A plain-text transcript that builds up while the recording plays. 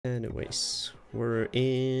Anyways, we're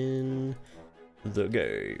in the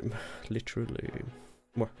game, literally.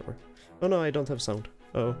 Oh no, I don't have sound.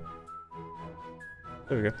 Oh,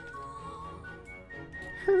 there we go.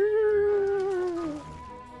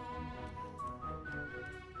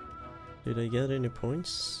 Did I get any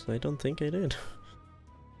points? I don't think I did.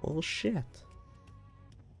 Oh shit.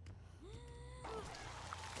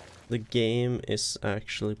 The game is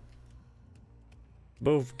actually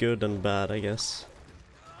both good and bad, I guess.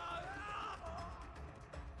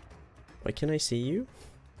 Why can I see you?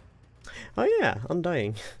 Oh yeah,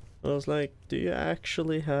 Undying. I was like, do you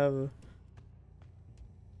actually have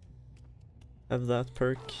that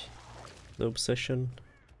perk? The obsession?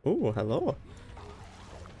 Oh, hello.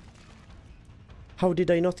 How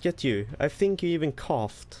did I not get you? I think you even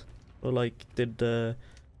coughed. Or like did the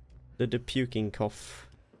puking cough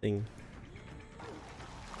thing.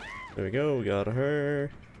 There we go, we got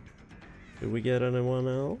her. Did we get anyone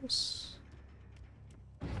else?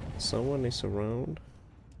 Someone is around.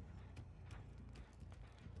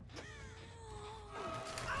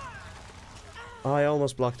 Oh, I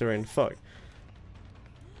almost blocked her in. Fuck.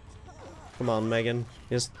 Come on, Megan.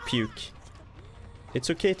 Just puke.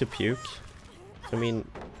 It's okay to puke. I mean,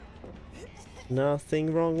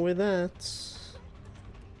 nothing wrong with that.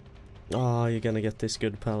 Oh, you're gonna get this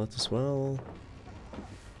good pallet as well.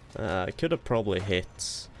 I could have probably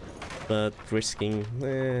hit, but risking,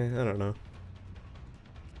 I don't know.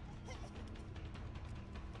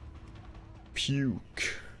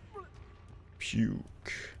 Puke.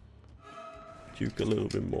 Puke. Puke a little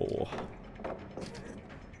bit more.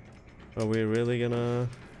 Are we really gonna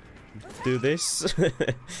do this?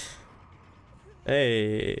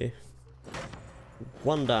 Hey.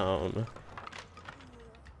 One down.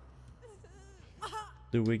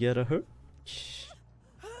 Do we get a hook?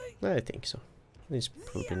 I think so. It's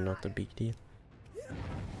probably not a big deal.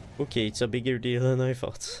 Okay, it's a bigger deal than I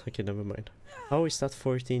thought. Okay, never mind. How is that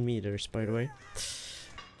 14 meters, by the way?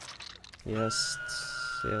 Yes,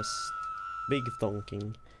 yes. Big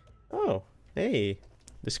thonking. Oh, hey,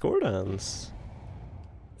 discordance.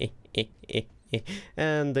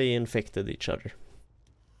 And they infected each other.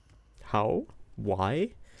 How?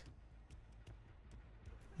 Why?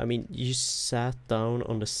 I mean, you sat down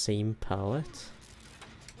on the same pallet?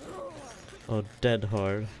 Oh, dead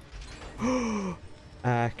hard.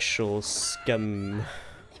 Actual scum.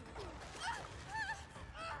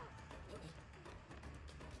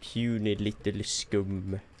 Puny little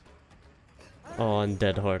scum. Oh, and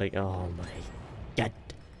dead hard. Like, oh my god.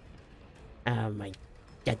 Oh my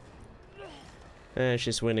god.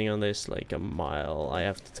 She's winning on this like a mile. I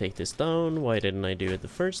have to take this down. Why didn't I do it the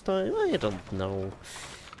first time? I don't know.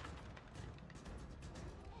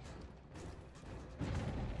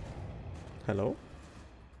 Hello?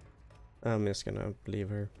 I'm just gonna leave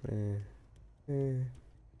her.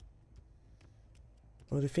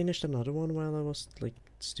 Oh, they finished another one while I was like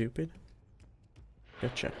stupid.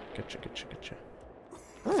 Gotcha, gotcha, gotcha, gotcha.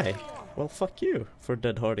 Hi. Well, fuck you for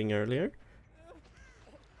dead harding earlier.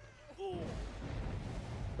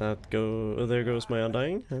 There goes my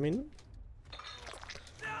Undying, I mean.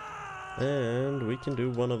 And we can do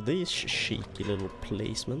one of these cheeky little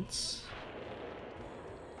placements.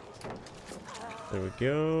 There we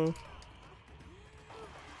go.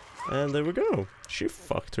 And there we go. She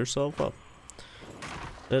fucked herself up.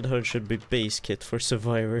 That HUD should be base kit for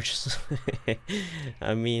survivors.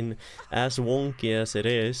 I mean, as wonky as it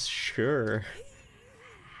is, sure.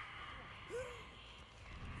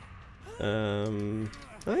 Oh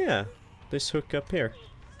yeah, this hook up here.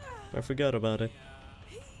 I forgot about it.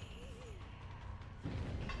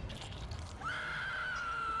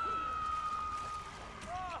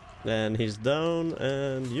 And he's down,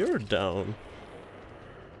 and you're down.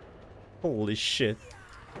 Holy shit.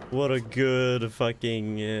 What a good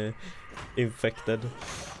fucking infected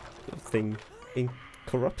thing.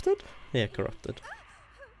 Corrupted? Yeah, corrupted.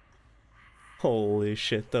 Holy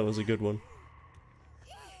shit, that was a good one.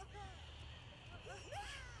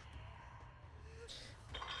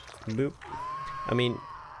 Boop. I mean,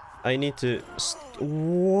 I need to...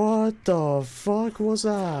 What the fuck was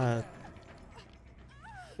that?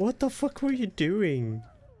 What the fuck were you doing?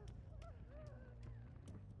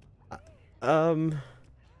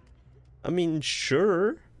 I mean,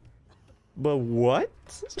 sure. But what?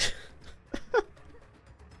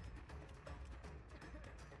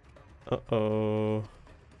 Uh-oh.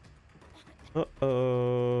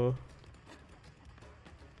 Uh-oh.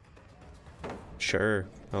 Sure.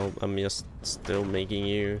 I'm just still making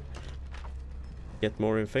you get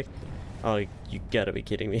more infected. Oh, you gotta be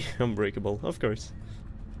kidding me. Unbreakable, of course.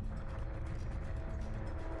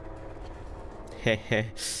 Hehe.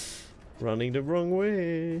 Running the wrong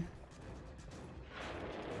way.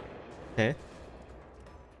 Eh?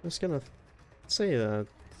 I was gonna say that.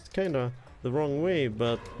 It's kinda the wrong way,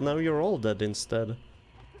 but now you're all dead instead.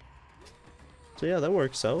 So yeah, that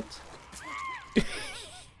works out.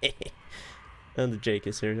 And Jake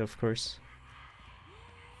is here, of course.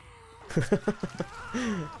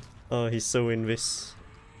 Oh, he's so invis.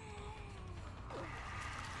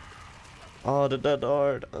 Oh, the dead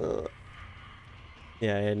hard.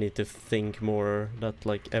 Yeah, I need to think more that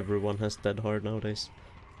like everyone has dead hard nowadays.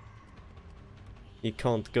 You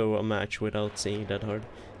can't go a match without seeing dead hard.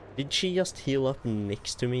 Did she just heal up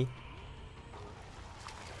next to me?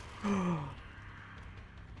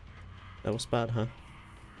 That was bad, huh?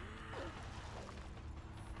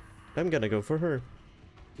 I'm gonna go for her.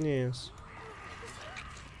 Yes.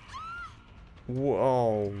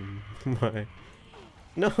 Whoa, my.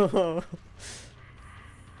 No!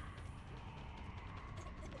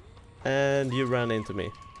 And you ran into me.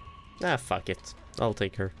 Ah, fuck it. I'll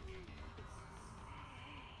take her.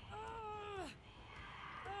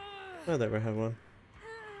 Oh, there we have one.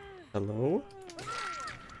 Hello?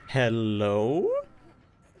 Hello?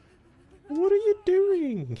 What are you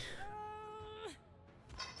doing?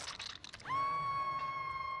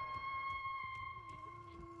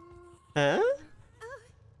 Huh?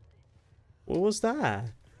 What was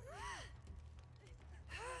that?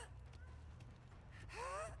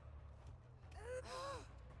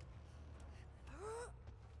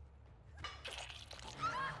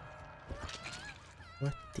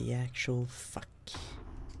 What the actual fuck?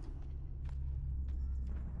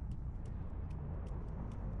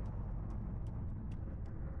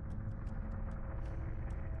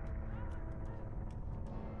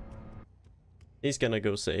 He's gonna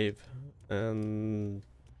go save. And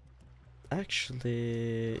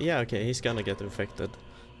actually, yeah, okay, he's gonna get infected.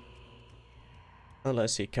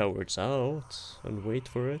 Unless he cowers out and wait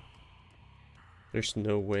for it. There's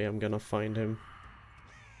no way I'm gonna find him.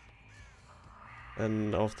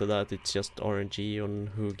 And after that it's just RNG on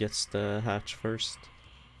who gets the hatch first.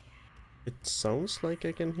 It sounds like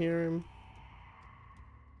I can hear him.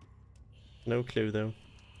 No clue though.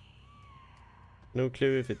 No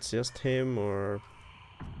clue if it's just him or...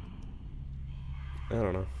 I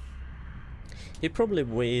don't know. He's probably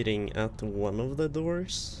waiting at one of the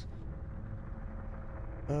doors.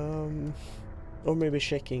 Or maybe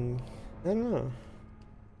checking... I don't know.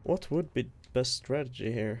 What would be best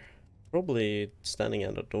strategy here? Probably standing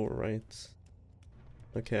at the door, right?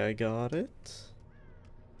 Okay, I got it.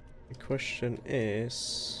 The question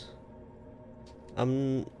is...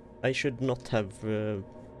 I should not have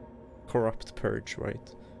corrupt purge,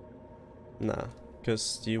 right? Nah,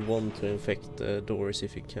 because you want to infect the doors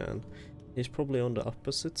if you can. He's probably on the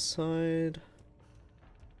opposite side.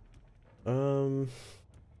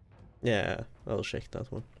 Yeah, I'll check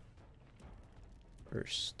that one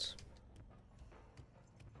first.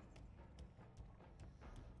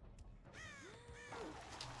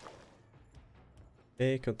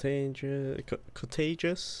 Okay,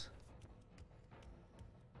 contagious.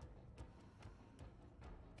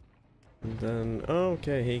 And then, oh,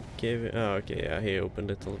 okay, he gave it, oh, okay, yeah, he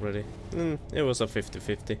opened it already. It was a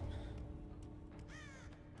 50-50.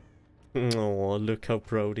 Oh, look how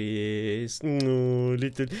proud he is. No,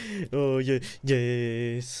 little, oh, yeah,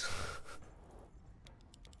 yes.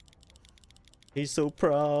 He's so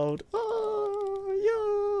proud.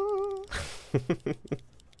 Oh, yeah.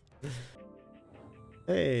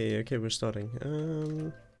 Hey, okay, we're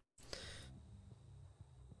starting.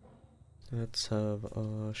 Let's have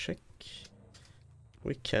a check.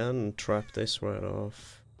 We can trap this right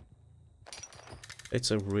off.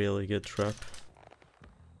 It's a really good trap.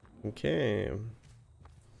 Okay.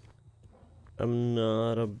 I'm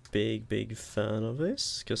not a big fan of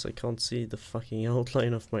this, because I can't see the fucking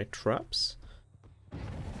outline of my traps.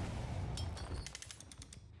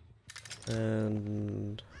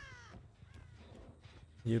 And...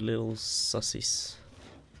 you little sussies.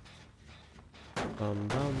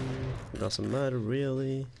 Doesn't matter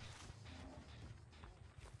really.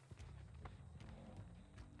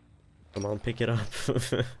 Come on, pick it up.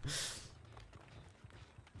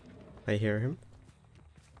 I hear him.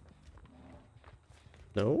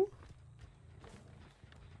 No?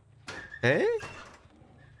 Eh?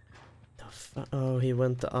 The fu- oh, he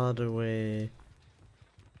went the other way.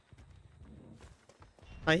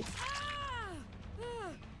 Hi.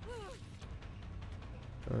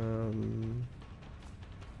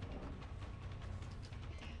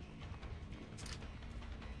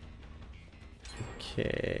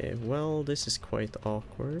 Okay, well, this is quite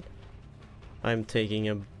awkward. I'm taking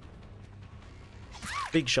a...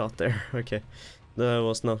 Big shot there. Okay. That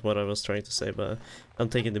was not what I was trying to say, but I'm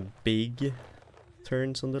taking the big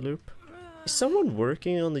turns on the loop. Is someone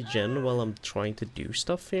working on the gen while I'm trying to do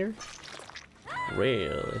stuff here?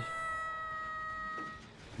 Really?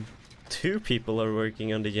 2 people are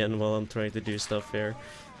working on the gen while I'm trying to do stuff here.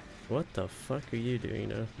 What the fuck are you doing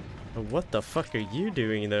though? What the fuck are you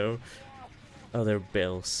doing though? Oh, they're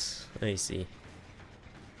bells. I see.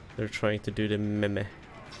 They're trying to do the meme.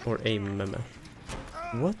 Or a meme.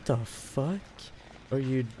 What the fuck are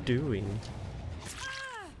you doing?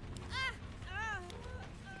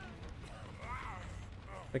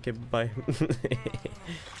 Okay, bye.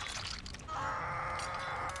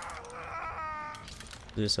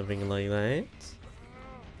 Do something like that.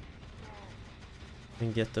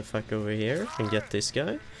 And get the fuck over here and get this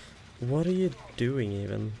guy. What are you doing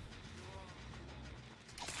even?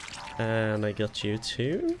 And I got you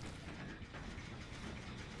too.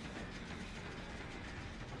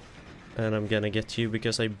 And I'm gonna get you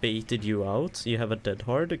because I baited you out. You have a dead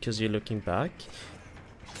hard because you're looking back.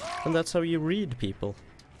 And that's how you read people.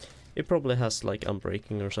 It probably has like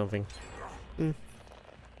unbreaking or something.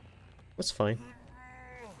 That's fine.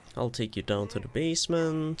 I'll take you down to the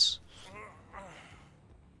basement.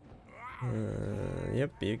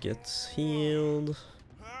 Yep, you get healed.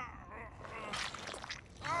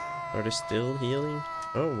 Are they still healing?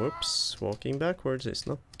 Oh, whoops. Walking backwards is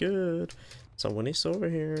not good. Someone is over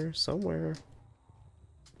here, somewhere.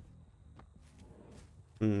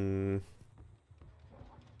 You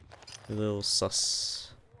little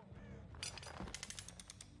sus.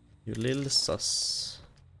 You little sus.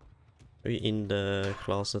 Are you in the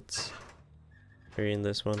closet? Are you in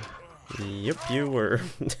this one? Yep, you were.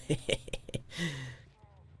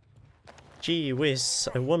 Gee whiz,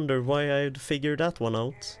 I wonder why I'd figured that one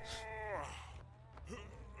out.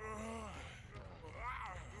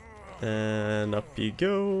 And up you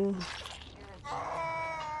go.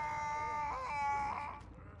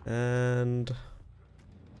 And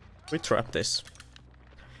we trap this.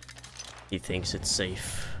 He thinks it's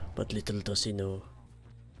safe, but little does he know.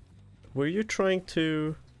 Were you trying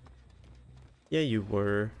to... Yeah, you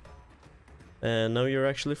were. And now you're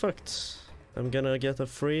actually fucked. I'm gonna get a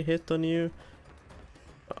free hit on you.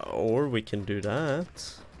 Or we can do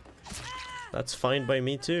that. That's fine by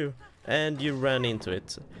me too. And you ran into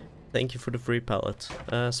it. Thank you for the free pallet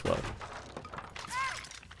as well.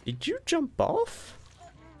 Did you jump off?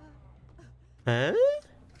 Huh?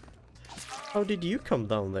 How did you come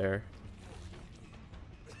down there?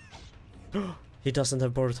 He doesn't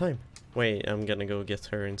have borrow time. Wait, I'm gonna go get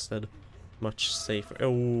her instead. Much safer.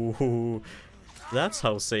 Oh, that's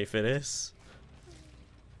how safe it is.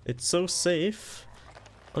 It's so safe.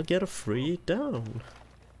 I'll get a free down.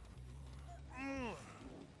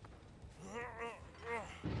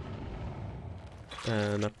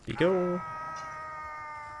 And up you go.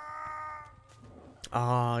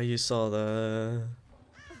 Ah, you saw the...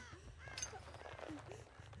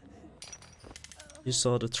 You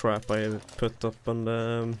saw the trap I put up on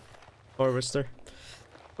the harvester.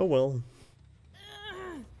 Oh well.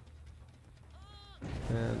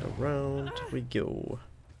 And around we go.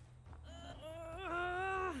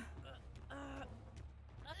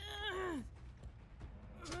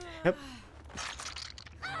 Yep.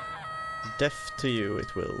 Death to you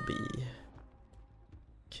it will be.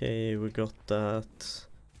 Okay, we got that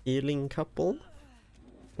healing couple,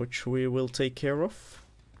 which we will take care of.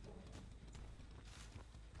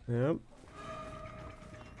 Yep.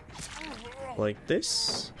 Like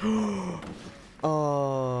this.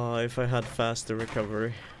 Oh, if I had faster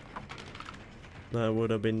recovery, that would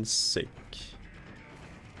have been sick.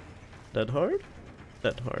 Dead hard?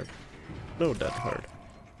 Dead hard. No dead hard.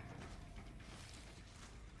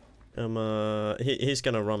 He's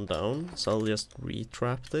gonna run down, so I'll just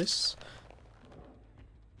re-trap this.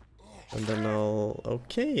 And then I'll...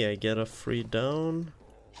 Okay, I get a free down.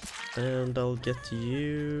 And I'll get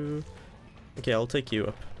you... Okay, I'll take you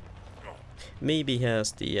up. Maybe he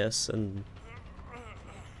has DS and...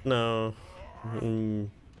 No.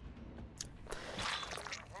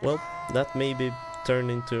 Well, that maybe turned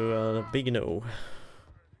into a big no.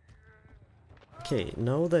 Okay,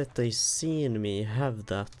 now that they seen me have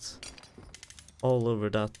that all over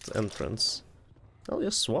that entrance, I'll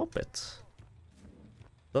just swap it.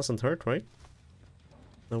 Doesn't hurt, right?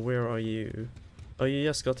 Now where are you? Oh, you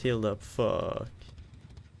just got healed up. Fuck.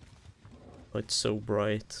 Oh, it's so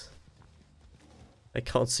bright. I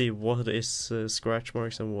can't see what is scratch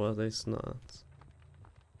marks and what is not.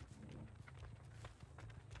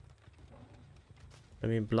 I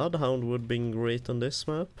mean, Bloodhound would be great on this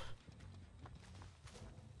map.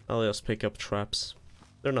 I'll just pick up traps.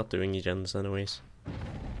 They're not doing gens anyways.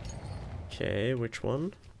 Okay, which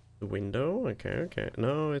one? The window? Okay, okay.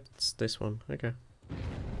 No, it's this one. Okay.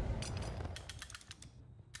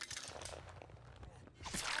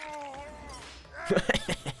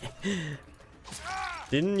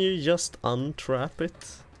 Didn't you just untrap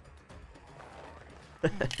it?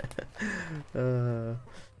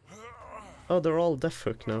 Oh, they're all deaf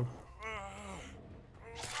hook now.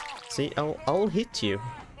 See, I'll hit you.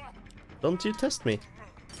 Don't you test me.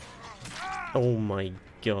 Oh my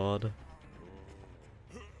god.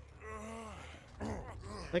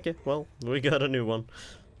 Okay, well, we got a new one.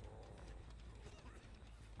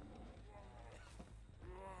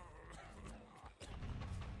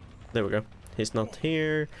 There we go. He's not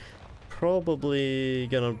here. Probably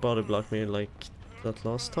gonna body block me like that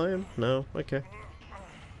last time. No? Okay.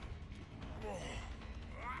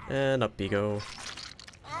 And up you go.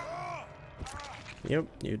 Yep,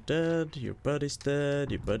 you're dead. Your buddy's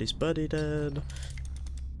dead. Your buddy's buddy dead.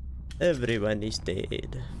 Everyone is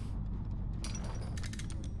dead.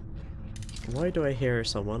 Why do I hear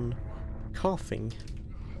someone coughing?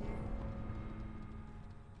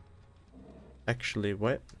 Actually,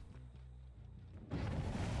 what?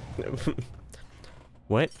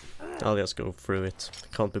 What? I'll just go through it.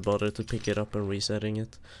 Can't be bothered to pick it up and resetting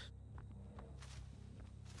it.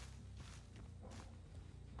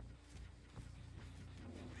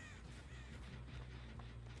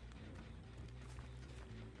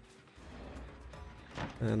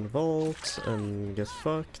 And vault and get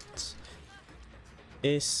fucked.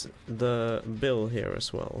 Is the bill here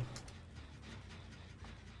as well?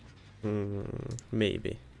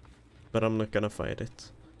 Maybe. But I'm not gonna fight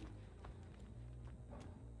it.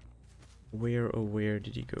 Where oh where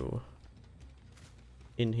did he go?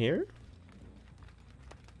 In here?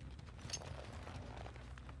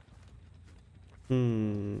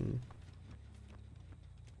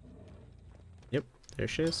 Yep, there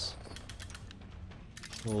she is.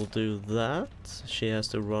 We'll do that. She has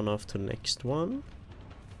to run off to next one.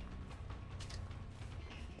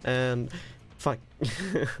 And fuck.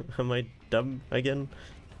 Am I dumb again?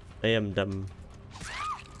 I am dumb.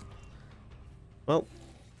 Well,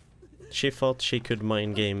 she thought she could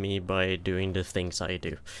mind game me by doing the things I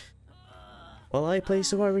do. Well, I play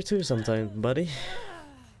Survivor 2 sometimes, buddy.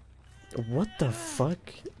 What the fuck?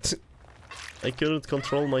 I couldn't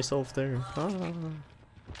control myself there. Ah.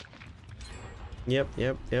 Yep.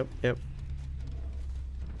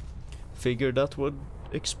 Figured that would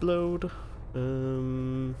explode.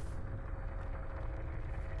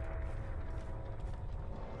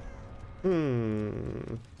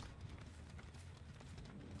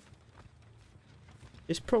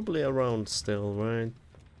 He's probably around still, right?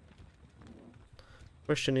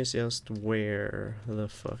 Question is just where the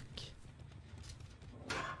fuck?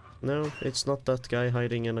 No, it's not that guy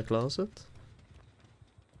hiding in a closet.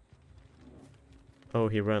 Oh,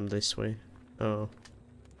 he ran this way. Oh.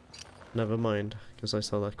 Never mind, because I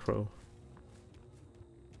saw that crow.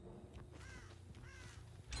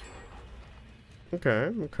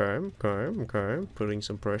 Okay. Putting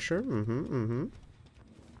some pressure.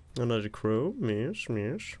 Another crow. Yes.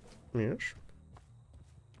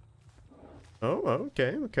 Oh,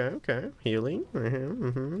 okay. Healing.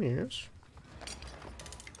 Yes.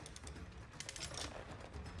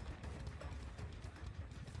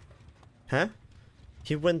 Huh?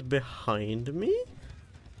 He went behind me?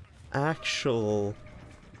 That's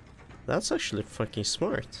actually fucking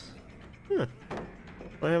smart. Huh.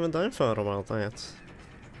 Why haven't I thought about that?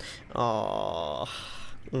 Oh.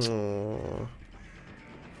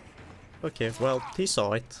 Okay, well, he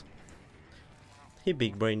saw it. He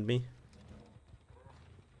big-brained me.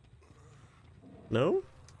 No?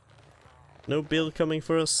 No Bill coming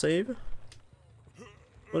for a save?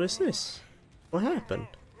 What is this? What happened?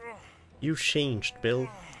 You changed, Bill.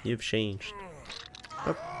 You've changed.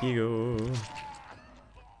 Up you go.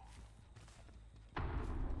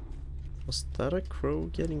 Was that a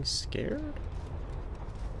crow getting scared?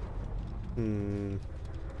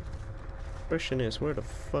 Question is, where the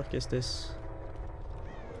fuck is this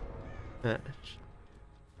hatch?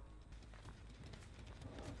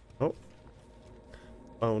 Oh.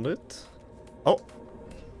 Found it. Oh!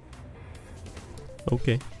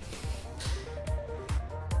 Okay.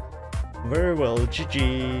 Very well,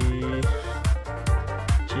 GG.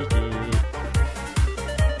 GG.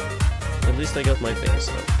 At least I got my things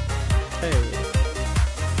up. Hey.